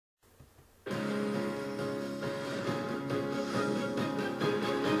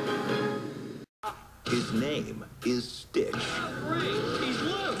His name is Stitch. He's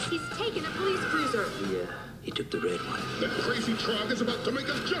loose! He's taken a police cruiser. Yeah, he took the red one. That crazy trog is about to make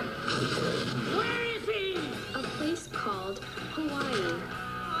us jump! Where is he? A place called Hawaii.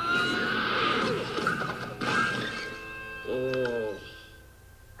 Oh.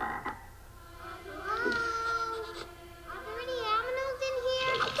 Are there any aminals in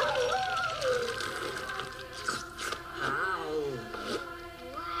here? Wow.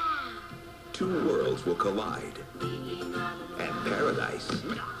 Two worlds will collide. And paradise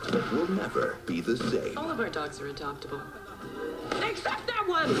will never be the same. All of our dogs are adoptable. Except that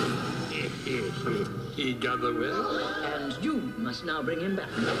one! He got the will. And you must now bring him back.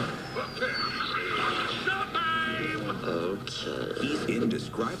 Okay. He's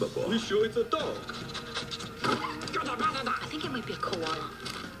indescribable. You sure it's a dog? I think it might be a koala.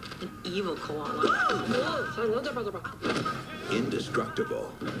 An evil koala.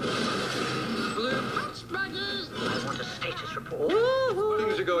 Indestructible. I want a status report.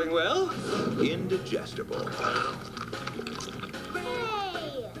 Things are going well. Indigestible.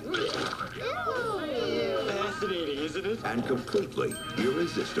 Hey! Ew! Fascinating, isn't it? And completely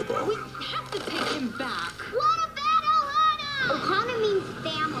irresistible. We have to take him back. What about Ohana? Ohana means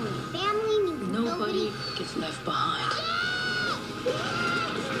family. Family means Nobody gets left behind.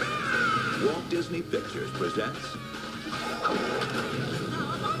 Walt Disney Pictures presents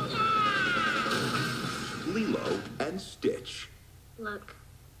Lilo and Stitch. Look.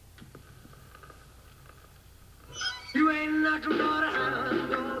 You ain't nothing but a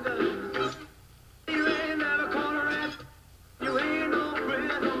hound dog.